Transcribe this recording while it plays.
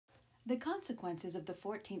The consequences of the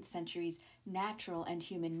 14th century's natural and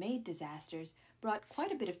human-made disasters brought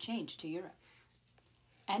quite a bit of change to Europe.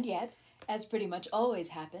 And yet, as pretty much always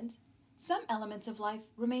happens, some elements of life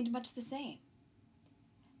remained much the same.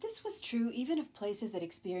 This was true even of places that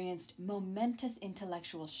experienced momentous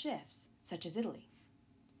intellectual shifts, such as Italy.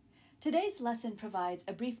 Today's lesson provides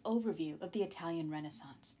a brief overview of the Italian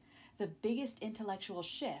Renaissance, the biggest intellectual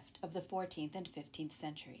shift of the 14th and 15th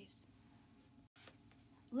centuries.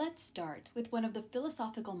 Let's start with one of the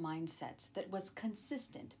philosophical mindsets that was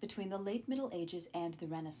consistent between the late Middle Ages and the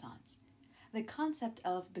Renaissance, the concept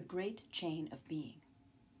of the Great Chain of Being.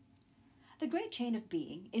 The Great Chain of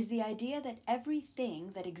Being is the idea that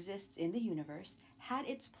everything that exists in the universe had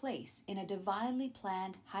its place in a divinely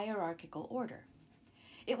planned hierarchical order.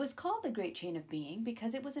 It was called the Great Chain of Being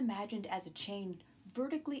because it was imagined as a chain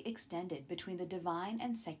vertically extended between the divine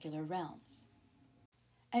and secular realms.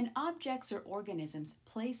 And objects or organisms'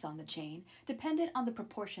 place on the chain depended on the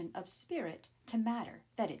proportion of spirit to matter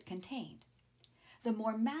that it contained. The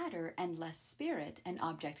more matter and less spirit an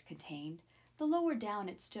object contained, the lower down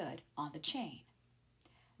it stood on the chain.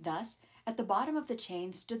 Thus, at the bottom of the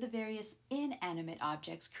chain stood the various inanimate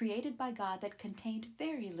objects created by God that contained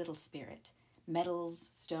very little spirit: metals,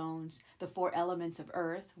 stones, the four elements of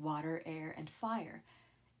earth, water, air, and fire.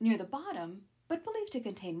 Near the bottom, but believed to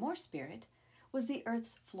contain more spirit, was the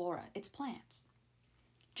earth's flora, its plants.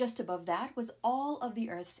 Just above that was all of the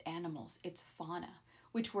earth's animals, its fauna,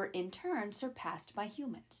 which were in turn surpassed by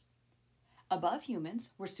humans. Above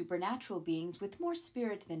humans were supernatural beings with more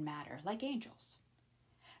spirit than matter, like angels.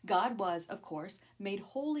 God was, of course, made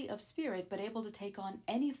wholly of spirit but able to take on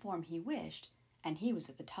any form he wished, and he was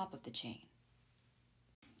at the top of the chain.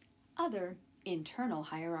 Other, internal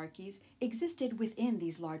hierarchies existed within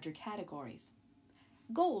these larger categories.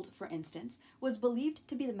 Gold, for instance, was believed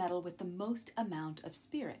to be the metal with the most amount of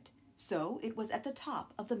spirit, so it was at the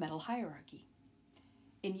top of the metal hierarchy.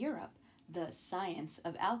 In Europe, the science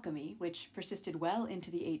of alchemy, which persisted well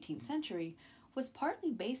into the 18th century, was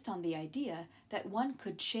partly based on the idea that one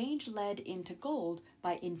could change lead into gold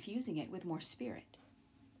by infusing it with more spirit.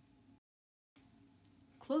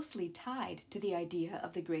 Closely tied to the idea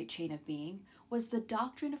of the Great Chain of Being was the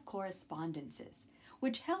doctrine of correspondences,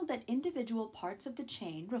 which held that individual parts of the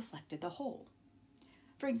chain reflected the whole.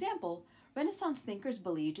 For example, Renaissance thinkers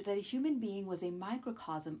believed that a human being was a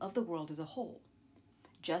microcosm of the world as a whole.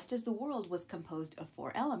 Just as the world was composed of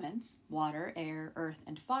four elements, water, air, earth,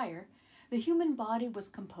 and fire, the human body was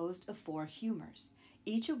composed of four humors,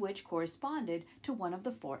 each of which corresponded to one of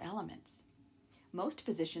the four elements. Most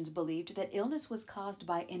physicians believed that illness was caused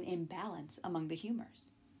by an imbalance among the humors.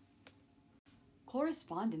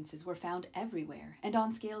 Correspondences were found everywhere and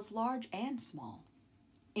on scales large and small.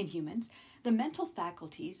 In humans, the mental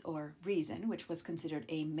faculties, or reason, which was considered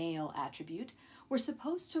a male attribute, were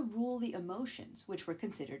supposed to rule the emotions, which were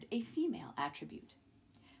considered a female attribute.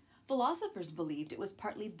 Philosophers believed it was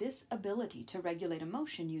partly this ability to regulate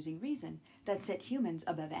emotion using reason that set humans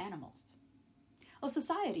above animals.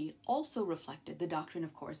 Society also reflected the doctrine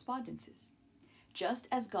of correspondences. Just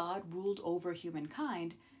as God ruled over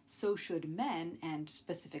humankind, so should men, and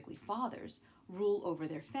specifically fathers, rule over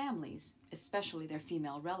their families, especially their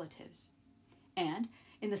female relatives. And,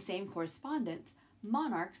 in the same correspondence,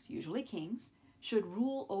 monarchs, usually kings, should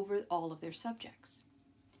rule over all of their subjects.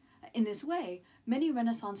 In this way, many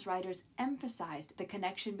Renaissance writers emphasized the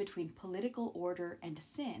connection between political order and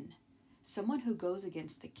sin. Someone who goes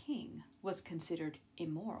against the king was considered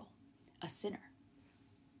immoral, a sinner.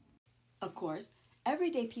 Of course,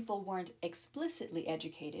 everyday people weren't explicitly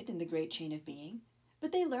educated in the Great Chain of Being,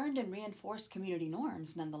 but they learned and reinforced community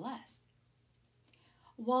norms nonetheless.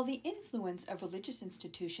 While the influence of religious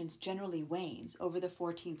institutions generally wanes over the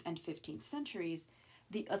 14th and 15th centuries,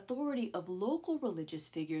 the authority of local religious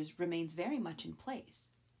figures remains very much in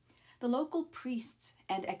place. The local priests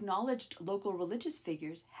and acknowledged local religious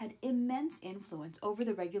figures had immense influence over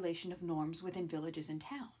the regulation of norms within villages and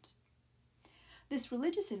towns. This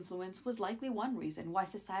religious influence was likely one reason why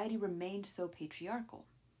society remained so patriarchal.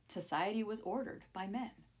 Society was ordered by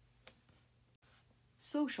men.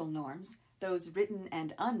 Social norms, those written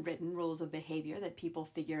and unwritten rules of behavior that people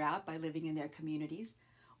figure out by living in their communities,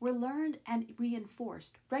 were learned and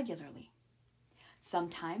reinforced regularly.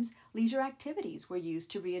 Sometimes leisure activities were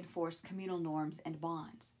used to reinforce communal norms and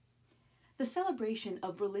bonds. The celebration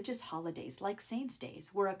of religious holidays like saints'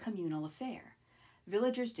 days were a communal affair.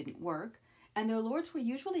 Villagers didn't work, and their lords were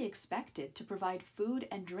usually expected to provide food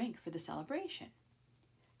and drink for the celebration.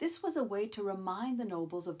 This was a way to remind the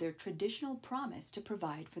nobles of their traditional promise to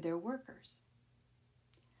provide for their workers.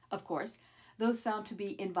 Of course, those found to be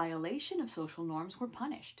in violation of social norms were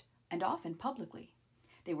punished, and often publicly.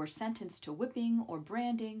 They were sentenced to whipping or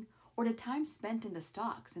branding, or to time spent in the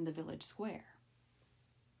stocks in the village square.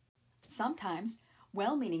 Sometimes,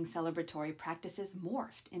 well-meaning celebratory practices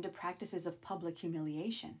morphed into practices of public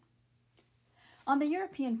humiliation. On the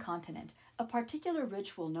European continent, a particular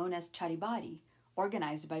ritual known as charibari,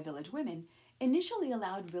 organized by village women, initially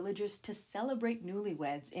allowed villagers to celebrate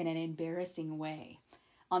newlyweds in an embarrassing way.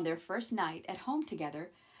 On their first night at home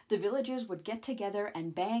together, the villagers would get together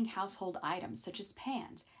and bang household items such as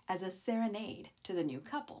pans as a serenade to the new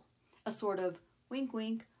couple, a sort of wink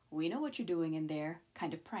wink, we know what you're doing in there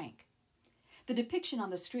kind of prank. The depiction on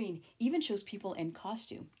the screen even shows people in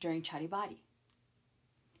costume during charibari.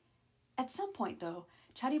 At some point, though,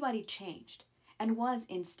 charibari changed and was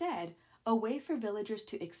instead a way for villagers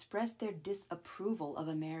to express their disapproval of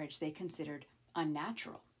a marriage they considered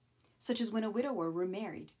unnatural, such as when a widower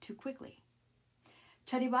remarried too quickly.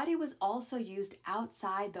 Charibari was also used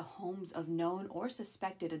outside the homes of known or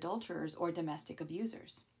suspected adulterers or domestic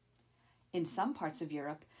abusers. In some parts of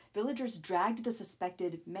Europe, villagers dragged the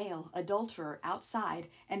suspected male adulterer outside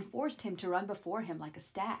and forced him to run before him like a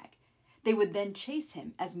stag. They would then chase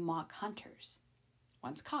him as mock hunters.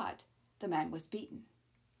 Once caught, the man was beaten.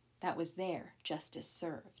 That was their justice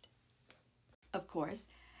served. Of course,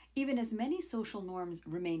 even as many social norms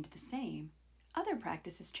remained the same, other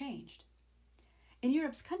practices changed. In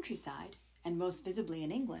Europe's countryside, and most visibly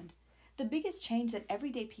in England, the biggest change that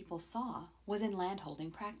everyday people saw was in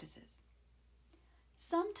landholding practices.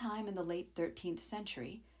 Sometime in the late 13th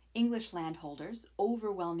century, English landholders,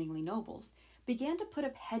 overwhelmingly nobles, began to put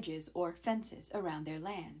up hedges or fences around their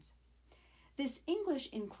lands. This English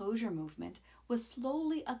enclosure movement was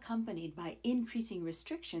slowly accompanied by increasing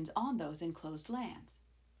restrictions on those enclosed lands.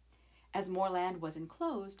 As more land was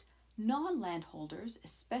enclosed, non-landholders,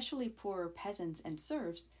 especially poorer peasants and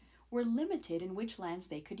serfs, were limited in which lands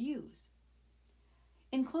they could use.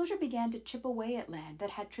 Enclosure began to chip away at land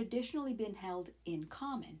that had traditionally been held in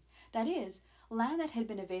common, that is, land that had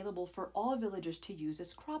been available for all villagers to use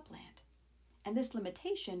as cropland. And this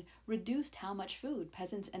limitation reduced how much food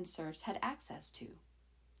peasants and serfs had access to.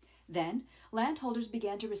 Then, landholders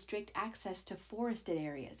began to restrict access to forested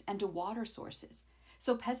areas and to water sources,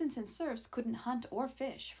 so peasants and serfs couldn't hunt or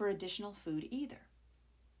fish for additional food either.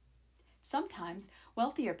 Sometimes,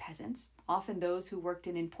 wealthier peasants, often those who worked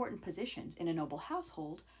in important positions in a noble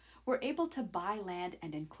household, were able to buy land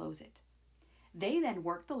and enclose it. They then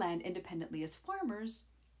worked the land independently as farmers,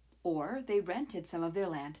 or they rented some of their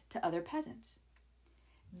land to other peasants.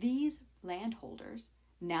 These landholders,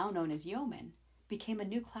 now known as yeomen, became a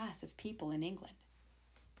new class of people in England.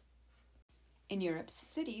 In Europe's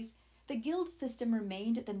cities, the guild system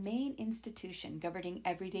remained the main institution governing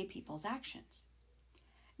everyday people's actions.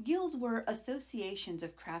 Guilds were associations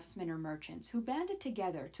of craftsmen or merchants who banded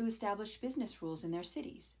together to establish business rules in their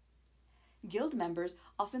cities. Guild members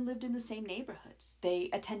often lived in the same neighborhoods, they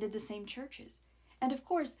attended the same churches, and of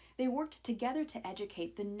course, they worked together to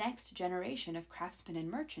educate the next generation of craftsmen and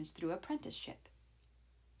merchants through apprenticeship.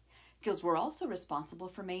 Guilds were also responsible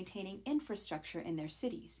for maintaining infrastructure in their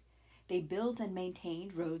cities. They built and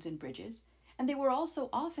maintained roads and bridges, and they were also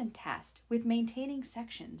often tasked with maintaining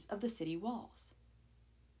sections of the city walls.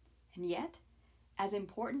 And yet, as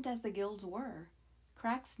important as the guilds were,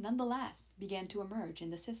 cracks nonetheless began to emerge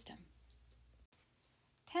in the system.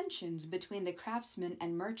 Tensions between the craftsmen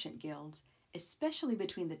and merchant guilds, especially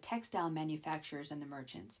between the textile manufacturers and the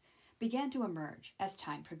merchants, began to emerge as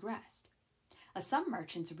time progressed. Some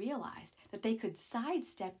merchants realized that they could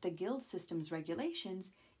sidestep the guild system's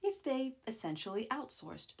regulations if they essentially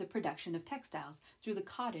outsourced the production of textiles through the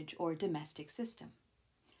cottage or domestic system.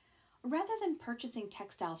 Rather than purchasing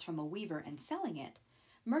textiles from a weaver and selling it,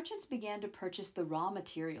 merchants began to purchase the raw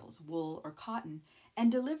materials, wool or cotton,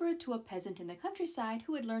 and deliver it to a peasant in the countryside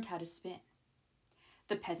who had learned how to spin.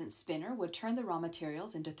 The peasant spinner would turn the raw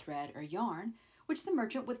materials into thread or yarn, which the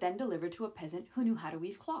merchant would then deliver to a peasant who knew how to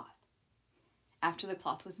weave cloth. After the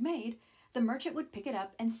cloth was made, the merchant would pick it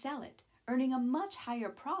up and sell it, earning a much higher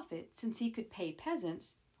profit since he could pay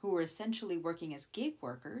peasants, who were essentially working as gig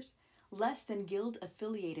workers, less than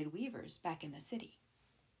guild-affiliated weavers back in the city.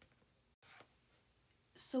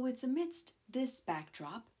 So it's amidst this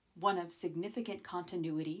backdrop, one of significant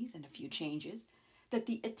continuities and a few changes, that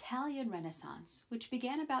the Italian Renaissance, which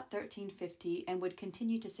began about 1350 and would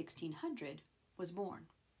continue to 1600, was born.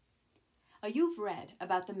 You've read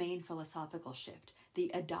about the main philosophical shift, the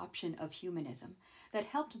adoption of humanism, that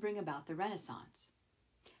helped bring about the Renaissance.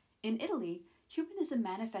 In Italy, humanism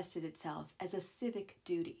manifested itself as a civic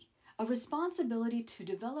duty, a responsibility to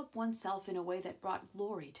develop oneself in a way that brought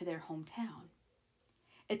glory to their hometown.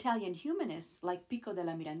 Italian humanists like Pico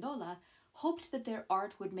della Mirandola hoped that their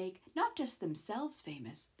art would make not just themselves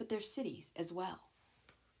famous, but their cities as well.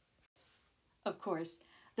 Of course,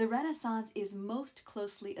 the Renaissance is most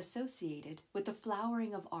closely associated with the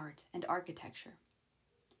flowering of art and architecture.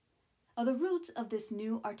 Now, the roots of this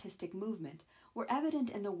new artistic movement were evident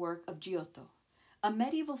in the work of Giotto, a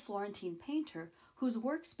medieval Florentine painter whose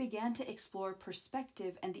works began to explore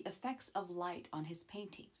perspective and the effects of light on his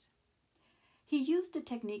paintings. He used a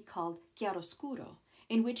technique called chiaroscuro,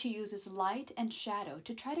 in which he uses light and shadow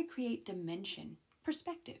to try to create dimension,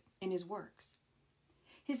 perspective, in his works.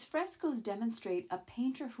 His frescoes demonstrate a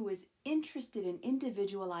painter who is interested in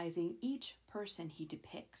individualizing each person he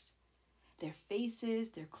depicts. Their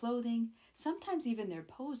faces, their clothing, sometimes even their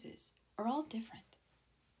poses, are all different.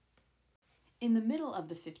 In the middle of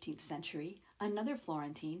the 15th century, another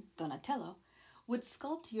Florentine, Donatello, would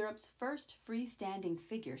sculpt Europe's first freestanding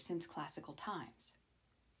figure since classical times.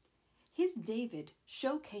 His David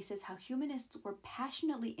showcases how humanists were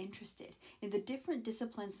passionately interested in the different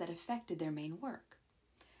disciplines that affected their main work.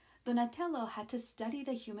 Donatello had to study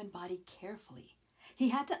the human body carefully. He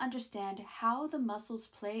had to understand how the muscles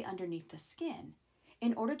play underneath the skin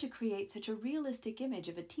in order to create such a realistic image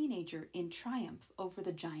of a teenager in triumph over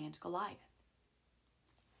the giant Goliath.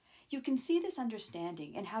 You can see this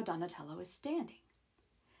understanding in how Donatello is standing.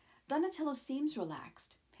 Donatello seems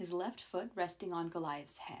relaxed, his left foot resting on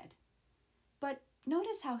Goliath's head. But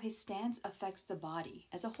notice how his stance affects the body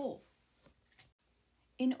as a whole.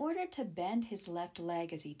 In order to bend his left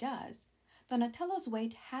leg as he does, Donatello's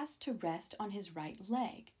weight has to rest on his right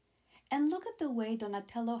leg. And look at the way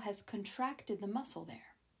Donatello has contracted the muscle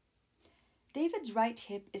there. David's right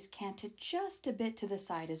hip is canted just a bit to the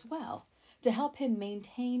side as well, to help him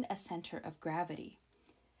maintain a center of gravity.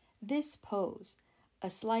 This pose, a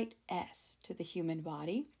slight S to the human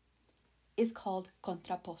body, is called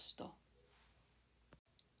contrapposto.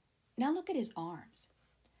 Now look at his arms.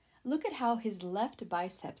 Look at how his left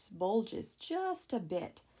biceps bulges just a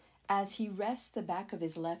bit as he rests the back of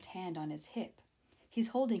his left hand on his hip. He's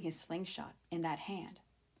holding his slingshot in that hand.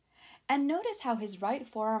 And notice how his right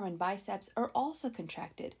forearm and biceps are also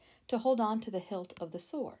contracted to hold on to the hilt of the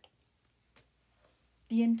sword.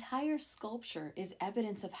 The entire sculpture is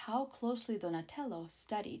evidence of how closely Donatello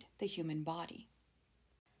studied the human body.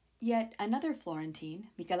 Yet another Florentine,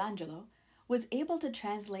 Michelangelo, was able to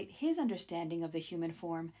translate his understanding of the human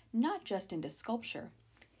form not just into sculpture.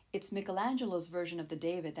 It's Michelangelo's version of the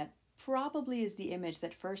David that probably is the image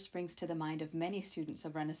that first springs to the mind of many students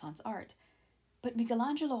of Renaissance art. But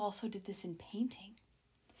Michelangelo also did this in painting.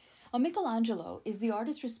 Michelangelo is the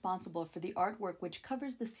artist responsible for the artwork which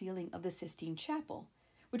covers the ceiling of the Sistine Chapel,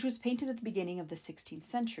 which was painted at the beginning of the 16th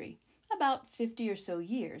century, about 50 or so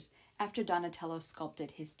years after Donatello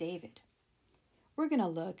sculpted his David. We're going to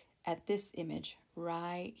look at this image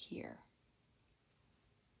right here.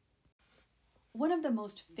 One of the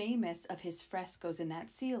most famous of his frescoes in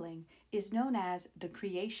that ceiling is known as The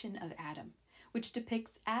Creation of Adam, which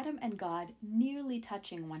depicts Adam and God nearly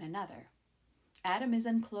touching one another. Adam is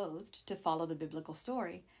unclothed to follow the biblical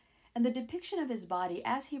story, and the depiction of his body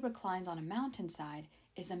as he reclines on a mountainside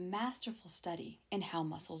is a masterful study in how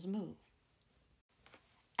muscles move.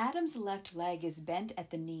 Adam's left leg is bent at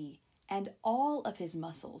the knee, and all of his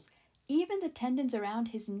muscles, even the tendons around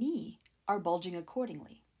his knee, are bulging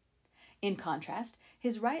accordingly. In contrast,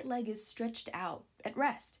 his right leg is stretched out at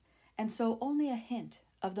rest, and so only a hint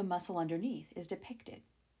of the muscle underneath is depicted.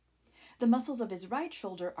 The muscles of his right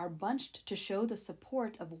shoulder are bunched to show the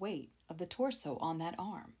support of weight of the torso on that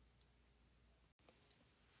arm.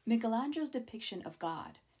 Michelangelo's depiction of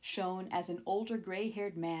God, shown as an older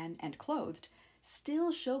gray-haired man and clothed,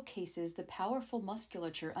 still showcases the powerful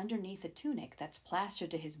musculature underneath a tunic that's plastered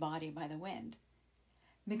to his body by the wind.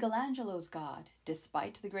 Michelangelo's God,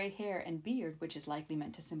 despite the gray hair and beard, which is likely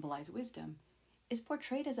meant to symbolize wisdom, is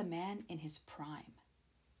portrayed as a man in his prime.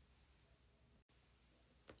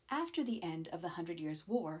 After the end of the 100 Years'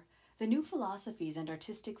 War, the new philosophies and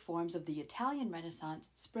artistic forms of the Italian Renaissance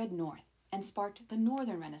spread north and sparked the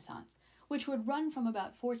Northern Renaissance, which would run from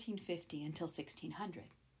about 1450 until 1600.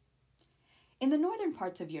 In the northern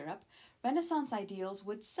parts of Europe, Renaissance ideals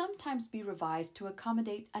would sometimes be revised to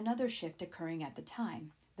accommodate another shift occurring at the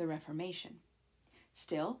time, the Reformation.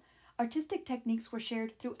 Still, artistic techniques were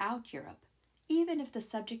shared throughout Europe, even if the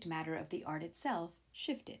subject matter of the art itself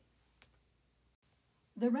shifted.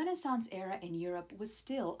 The Renaissance era in Europe was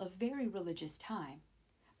still a very religious time,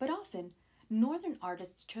 but often Northern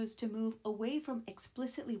artists chose to move away from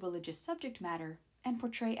explicitly religious subject matter and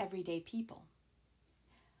portray everyday people.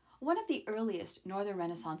 One of the earliest Northern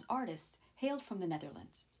Renaissance artists hailed from the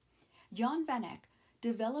Netherlands. Jan van Eyck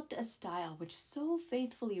developed a style which so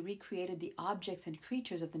faithfully recreated the objects and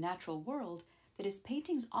creatures of the natural world that his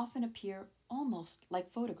paintings often appear almost like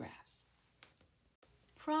photographs.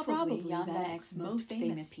 Probably Jan van Eyck's most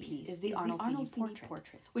famous piece is the Arnolfini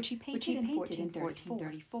portrait, which he painted in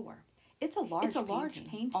 1434. It's a large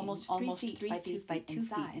painting, almost 3 feet by 2 feet in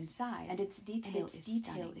size, and its detail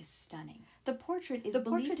is stunning. The portrait is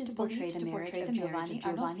believed to portray the marriage of Giovanni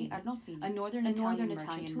Arnolfini, a northern Italian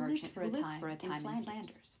merchant who lived for a time in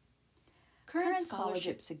Flanders. Current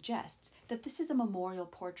scholarship suggests that this is a memorial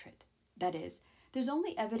portrait. That is, there's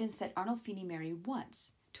only evidence that Arnolfini married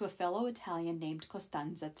once, to a fellow Italian named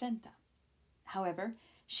Costanza Trenta. However,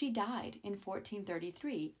 she died in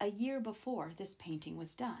 1433, a year before this painting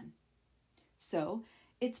was done. So,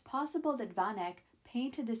 it's possible that Van Eyck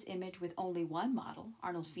painted this image with only one model,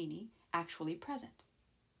 Arnolfini, actually present.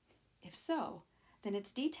 If so, then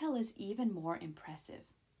its detail is even more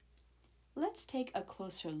impressive. Let's take a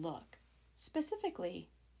closer look, specifically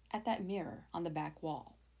at that mirror on the back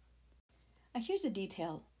wall. Here's a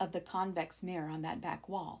detail of the convex mirror on that back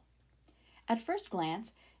wall. At first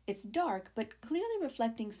glance, it's dark but clearly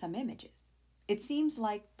reflecting some images. It seems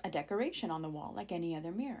like a decoration on the wall, like any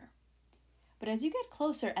other mirror. But as you get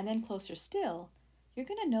closer and then closer still, you're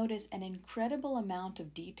going to notice an incredible amount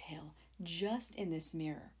of detail just in this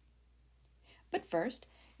mirror. But first,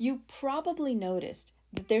 you probably noticed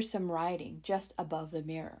that there's some writing just above the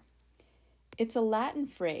mirror. It's a Latin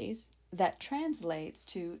phrase that translates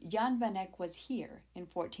to Jan van Eyck was here in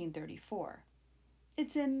 1434.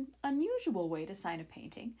 It's an unusual way to sign a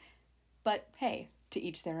painting, but hey, to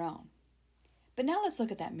each their own. But now let's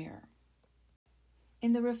look at that mirror.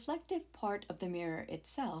 In the reflective part of the mirror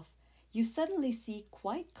itself, you suddenly see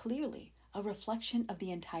quite clearly a reflection of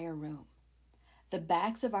the entire room. The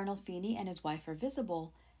backs of Arnolfini and his wife are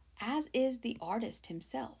visible, as is the artist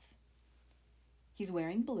himself. He's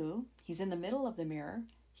wearing blue, he's in the middle of the mirror,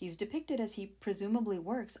 he's depicted as he presumably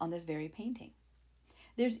works on this very painting.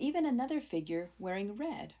 There's even another figure wearing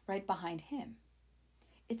red right behind him.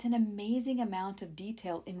 It's an amazing amount of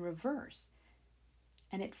detail in reverse,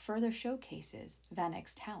 and it further showcases Van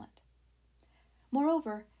Eyck's talent.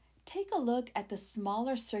 Moreover, take a look at the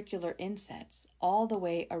smaller circular insets all the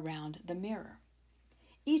way around the mirror.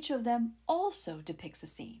 Each of them also depicts a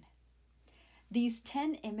scene. These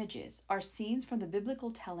 10 images are scenes from the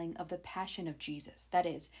biblical telling of the Passion of Jesus, that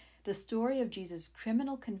is, the story of Jesus'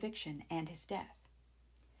 criminal conviction and his death.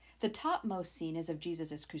 The topmost scene is of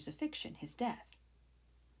Jesus' crucifixion, his death.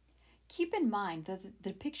 Keep in mind that the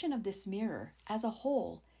depiction of this mirror as a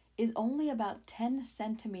whole is only about 10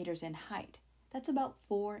 centimeters in height. That's about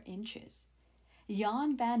 4 inches.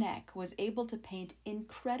 Jan van Eyck was able to paint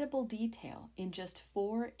incredible detail in just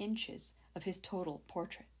 4 inches of his total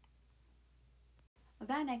portrait.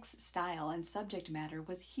 Van Eyck's style and subject matter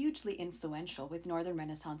was hugely influential with Northern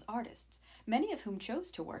Renaissance artists, many of whom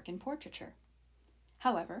chose to work in portraiture.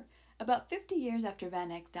 However, about 50 years after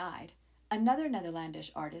Van Eyck died, another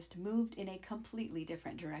Netherlandish artist moved in a completely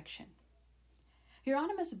different direction.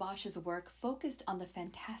 Hieronymus Bosch's work focused on the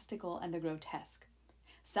fantastical and the grotesque.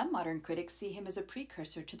 Some modern critics see him as a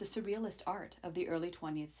precursor to the surrealist art of the early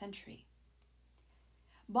 20th century.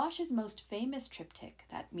 Bosch's most famous triptych,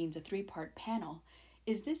 that means a 3-part panel,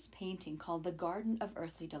 is this painting called The Garden of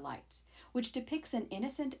Earthly Delights, which depicts an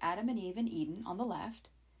innocent Adam and Eve in Eden on the left,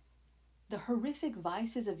 the horrific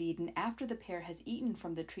vices of Eden after the pair has eaten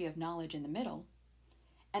from the tree of knowledge in the middle,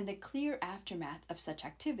 and the clear aftermath of such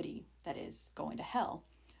activity, that is, going to hell,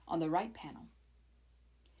 on the right panel.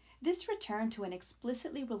 This return to an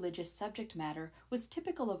explicitly religious subject matter was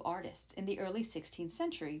typical of artists in the early 16th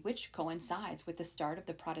century, which coincides with the start of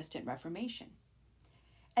the Protestant Reformation.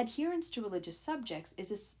 Adherence to religious subjects is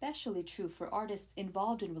especially true for artists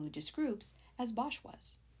involved in religious groups, as Bosch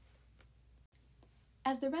was.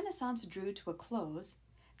 As the Renaissance drew to a close,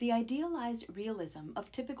 the idealized realism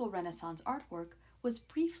of typical Renaissance artwork was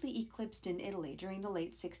briefly eclipsed in Italy during the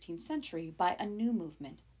late 16th century by a new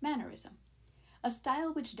movement, Mannerism, a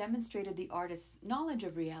style which demonstrated the artist's knowledge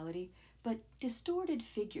of reality but distorted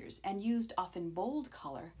figures and used often bold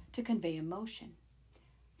color to convey emotion.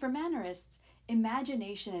 For Mannerists,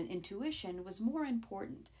 imagination and intuition was more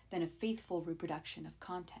important than a faithful reproduction of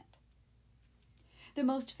content. The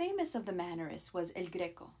most famous of the Mannerists was El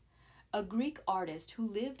Greco, a Greek artist who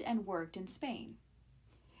lived and worked in Spain.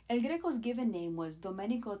 El Greco's given name was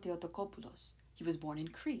Domenico Theotokopoulos. He was born in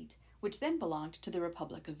Crete, which then belonged to the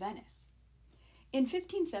Republic of Venice. In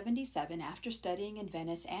 1577, after studying in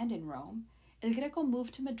Venice and in Rome, El Greco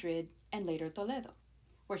moved to Madrid and later Toledo,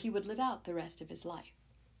 where he would live out the rest of his life.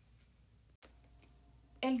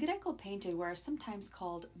 El Greco painted what are sometimes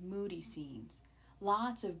called moody scenes,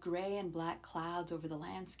 lots of gray and black clouds over the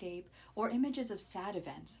landscape, or images of sad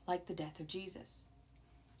events like the death of Jesus.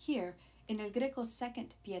 Here, in El Greco's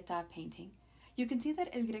second Pietà painting, you can see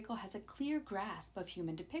that El Greco has a clear grasp of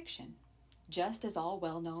human depiction, just as all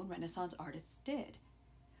well-known Renaissance artists did.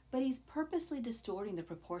 But he's purposely distorting the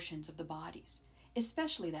proportions of the bodies,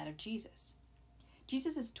 especially that of Jesus.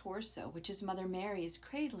 Jesus' torso, which his mother Mary is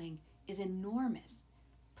cradling, is enormous,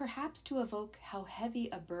 perhaps to evoke how heavy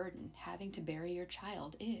a burden having to bury your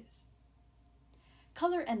child is.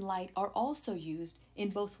 Color and light are also used in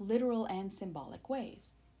both literal and symbolic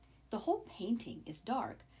ways. The whole painting is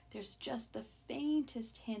dark. There's just the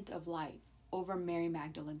faintest hint of light over Mary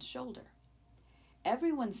Magdalene's shoulder.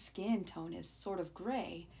 Everyone's skin tone is sort of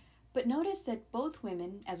gray, but notice that both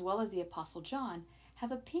women, as well as the Apostle John,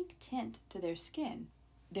 have a pink tint to their skin.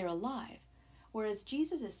 They're alive, whereas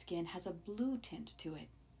Jesus' skin has a blue tint to it.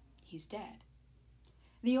 He's dead.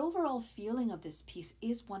 The overall feeling of this piece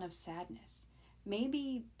is one of sadness,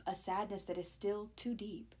 maybe a sadness that is still too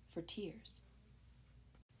deep for tears.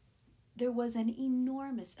 There was an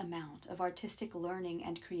enormous amount of artistic learning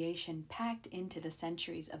and creation packed into the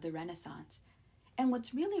centuries of the Renaissance, and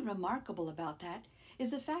what's really remarkable about that is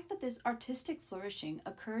the fact that this artistic flourishing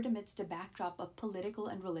occurred amidst a backdrop of political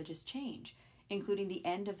and religious change, including the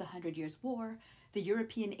end of the 100 Years' War, the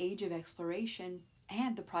European Age of Exploration,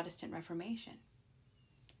 and the Protestant Reformation.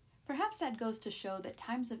 Perhaps that goes to show that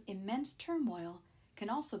times of immense turmoil can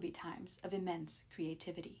also be times of immense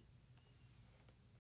creativity.